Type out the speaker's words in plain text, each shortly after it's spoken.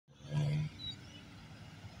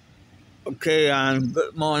Okay, and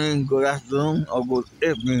good morning, good afternoon, or good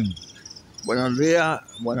evening. Buenos días,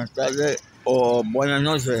 buenas tardes, or buenas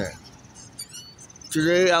noches.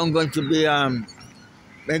 Today I'm going to be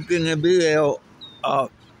making a video of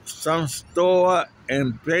some store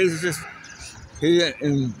and places here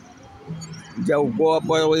in Yabucoa,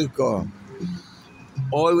 Puerto Rico.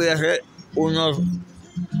 Hoy voy a hacer unos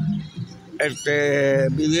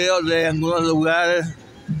videos de algunos lugares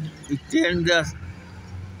y tiendas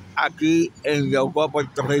aquí en Yabucoa,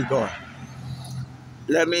 Puerto Rico.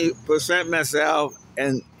 Let me present myself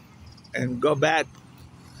and go back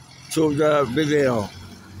to the video.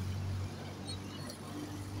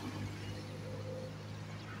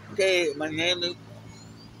 Okay, my name is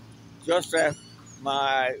Joseph.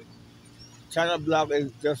 My channel blog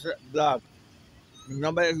is Joseph Blog. Mi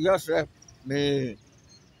nombre es Joseph. Mi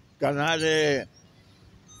canal es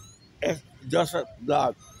Joseph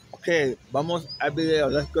Blog. Okay, vamos al video.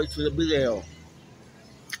 Let's go to the video.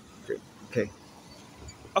 Okay.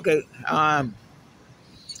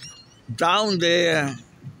 Down there,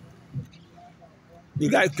 you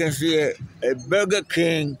guys can see a Burger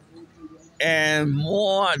King, and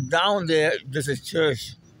more down there, there's a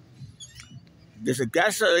church. There's a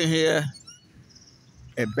gasoline here,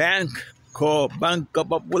 a bank called Banco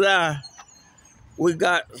Popular. We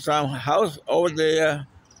got some house over there,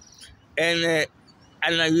 and a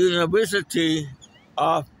university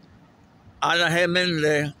of Ana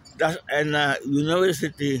Geméndez. That's an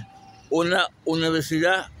university, una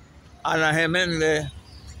universidad Ana Geméndez,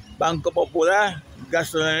 Banco Popular,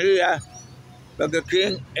 Gasolinería, Burger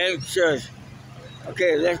King, and church.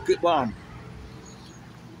 Okay, let's keep on.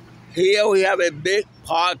 Here we have a big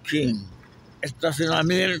parking,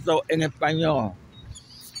 estacionamiento en español.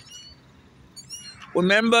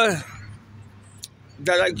 Remember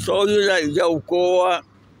that I told you that Yabucoa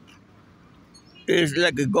is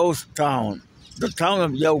like a ghost town. The town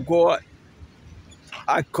of Yabucoa,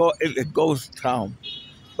 I call it a ghost town.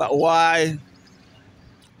 But why?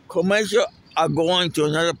 Commercial are going to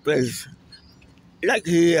another place. Like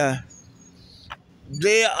here,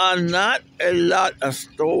 there are not a lot of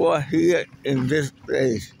stores here in this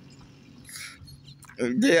place.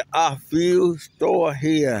 There are few stores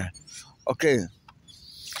here. Okay,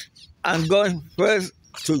 I'm going first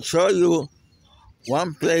to show you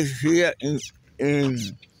one place here in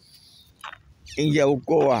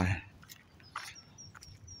Yabucoa.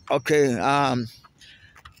 Okay,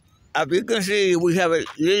 as you can see, we have a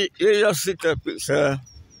little sister pizza.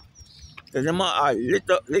 Tenemos a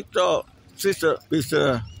little sister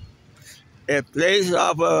pizza. A place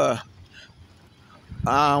of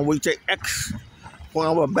we take X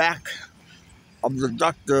from our back of the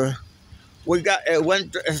doctor. We got a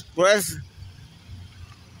Winter Express,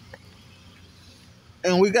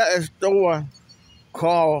 and we got a store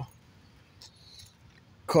called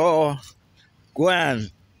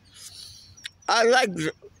Grand. I like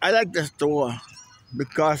the store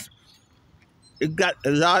because it got a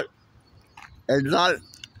lot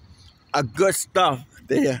of good stuff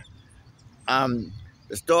there. The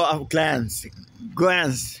store of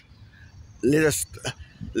Grand's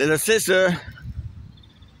little sister.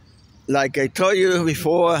 Like I told you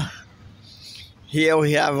before, here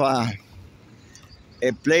we have a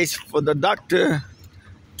place for the doctor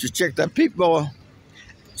to check the people,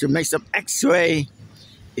 to make some X-ray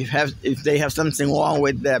if they have something wrong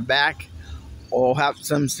with their back or have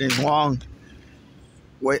something wrong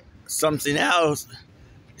with something else.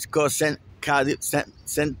 It's called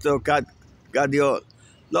Centro Cardiológico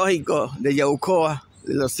de Yabucoa,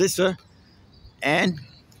 little sister. And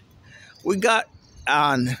we got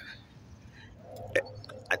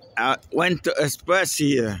Winter Express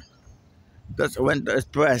here. That's Winter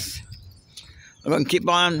Express. I'm going to keep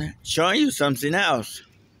on showing you something else.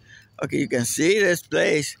 Okay, you can see this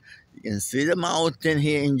place. You can see the mountain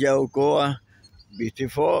here in Yabucoa.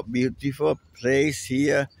 Beautiful, beautiful place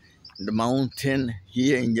here. The mountain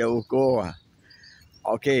here in Yabucoa.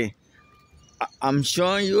 Okay, I'm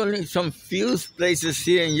showing you only some few places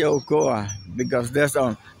here in Yabucoa because there's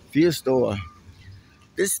a few stores.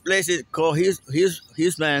 This place is called His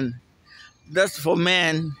Man. That's for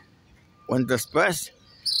men. Winter Express.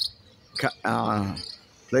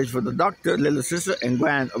 Place for the doctor, little sister, and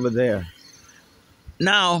Grand over there.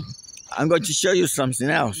 Now, I'm going to show you something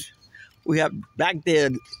else. We have back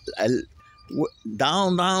there,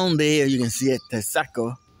 down there, you can see a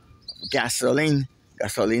Texaco, gasolina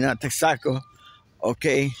Texaco.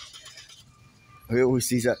 Okay, here we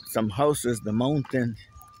see some houses, the mountain.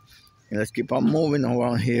 And let's keep on moving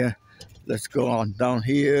around here. Let's go on down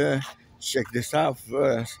here. Check this out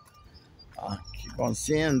first. Keep on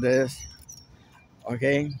seeing this.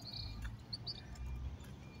 Okay.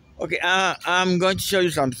 Okay, I'm going to show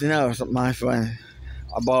you something else, my friend,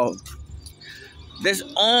 about there's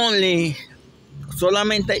only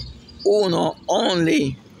solamente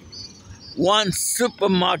only one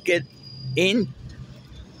supermarket in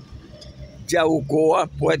Yabucoa,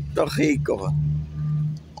 Puerto Rico.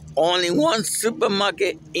 Only one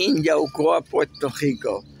supermarket in Yabucoa, Puerto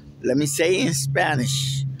Rico. Let me say in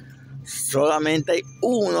Spanish. Solamente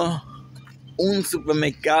un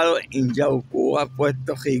supermercado en Yabucoa,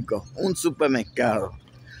 Puerto Rico. Un supermercado.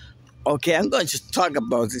 Okay, I'm going to talk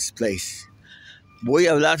about this place. Voy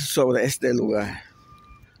a hablar sobre este lugar.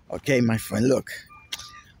 Okay, my friend, look.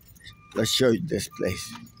 Let's show you this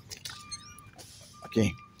place.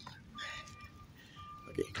 Okay.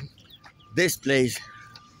 Okay. This place,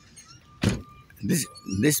 this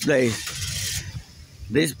place,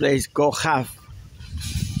 this place go half.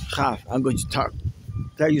 I'm going to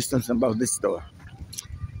tell you something about this store.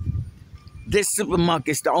 This supermarket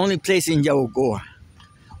is the only place in Yabucoa.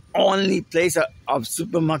 Only place of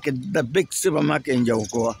supermarket, the big supermarket in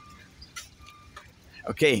Yabucoa.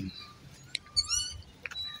 Okay.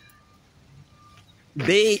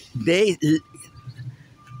 They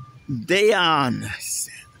are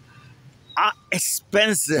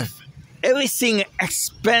expensive. Everything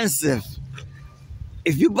expensive.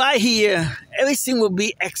 If you buy here, everything will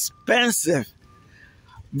be expensive.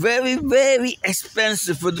 Very, very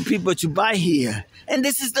expensive for the people to buy here. And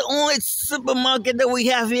this is the only supermarket that we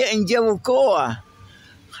have here in Yabucoa.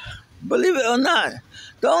 Believe it or not.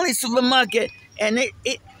 The only supermarket, and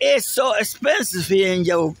it is so expensive here in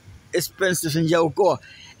Yabucoa.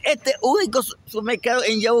 Este único supermercado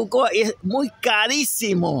en Yabucoa es muy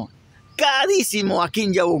carísimo. Carísimo aquí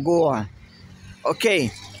en Yabucoa.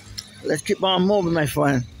 Okay, let's keep on moving, my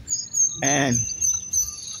friend. And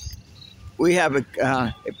we have a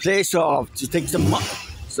place to take some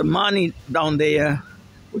money down there.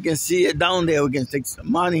 We can see it down there. We can take some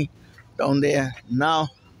money down there now.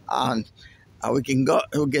 We can go.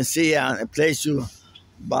 We can see a place to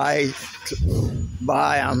buy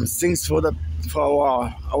things for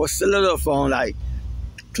our cellular phone, like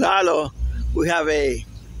Claro. We have a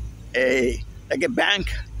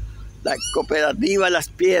bank, like Cooperativa Las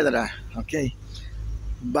Piedras. Okay,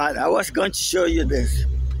 but I was going to show you this.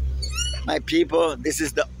 My people, this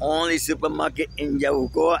is the only supermarket in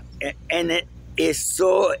Yabucoa, and it is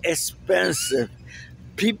so expensive.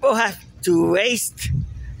 People have to waste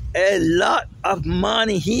a lot of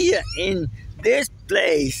money here in this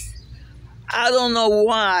place. I don't know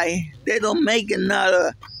why they don't make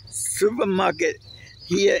another supermarket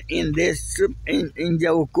here in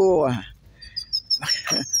Yabucoa.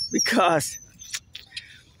 Because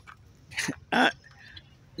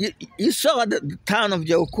you saw the town of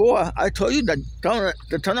Yabucoa. I told you that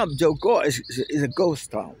the town of Yabucoa is a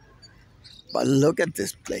ghost town. But look at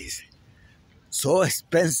this place. So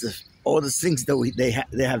expensive. All the things that they have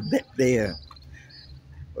there.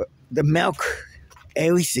 The milk,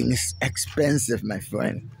 everything is expensive, my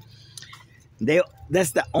friend.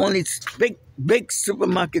 That's the only big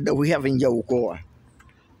supermarket that we have in Yabucoa.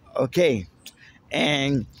 Okay.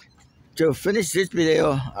 And to finish this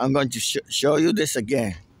video, I'm going to show you this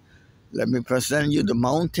again. Let me present you the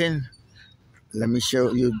mountain. Let me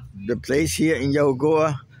show you the place here in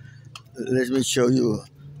Yabucoa. Let me show you.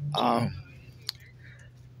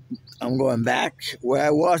 I'm going back where I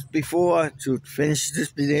was before to finish this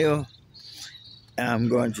video. I'm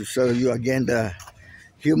going to show you again the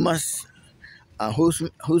humus. Who's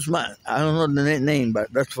my? I don't know the name,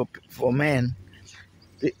 but that's for man.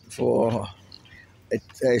 For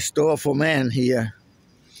a store for man here.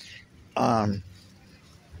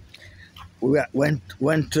 We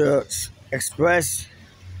went to Express,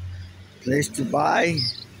 place to buy,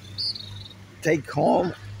 take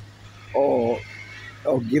home, or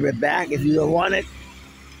give it back if you don't want it.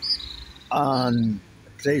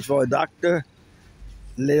 Place for a doctor,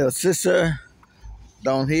 little sister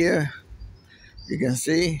down here, you can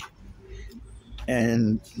see,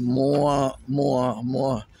 and more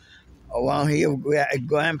around here. We have a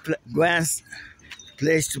grand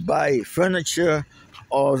place to buy furniture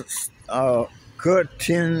or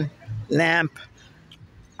curtain, lamp.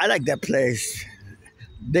 I like that place.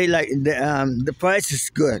 They like the price is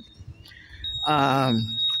good.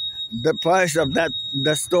 The price of that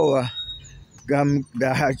store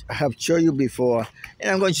that I have shown you before,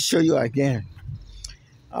 and I'm going to show you again.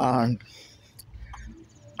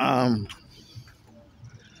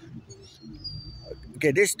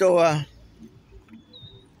 Okay, this store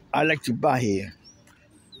I like to buy here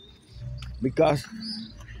because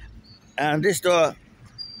this store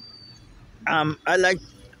I like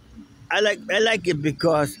it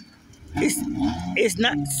because It's it's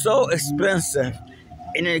not so expensive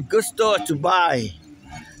in a good store to buy.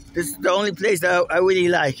 This is the only place that I really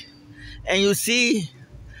like. And you see,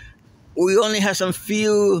 we only have some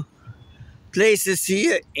few places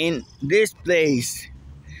here in this place.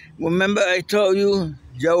 Remember I told you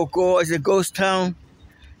Yabucoa is a ghost town?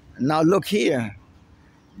 Now look here.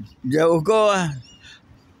 Yabucoa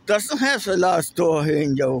doesn't have a lot of store here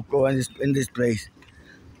in Yabucoa in this place.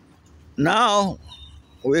 Now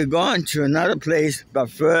we're going to another place,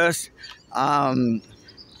 but first I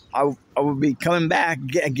will be coming back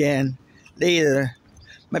again later.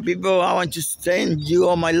 My people, I want to send you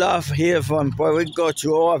all my love here from Puerto Rico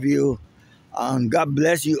to all of you. God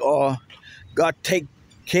bless you all. God take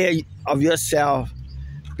care of yourself.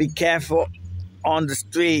 Be careful on the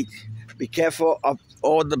street. Be careful of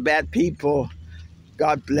all the bad people.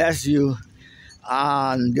 God bless you.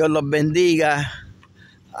 Dios los bendiga.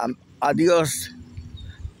 Adios.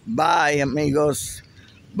 Bye, amigos.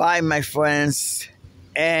 Bye, my friends.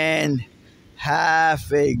 And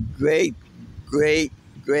have a great, great,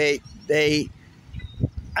 great day,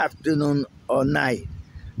 afternoon, or night.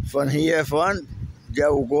 From here, from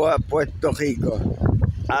Yabucoa, Puerto Rico.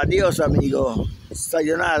 Adios, amigo.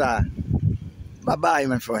 Sayonara. Bye-bye,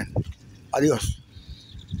 my friend. Adios.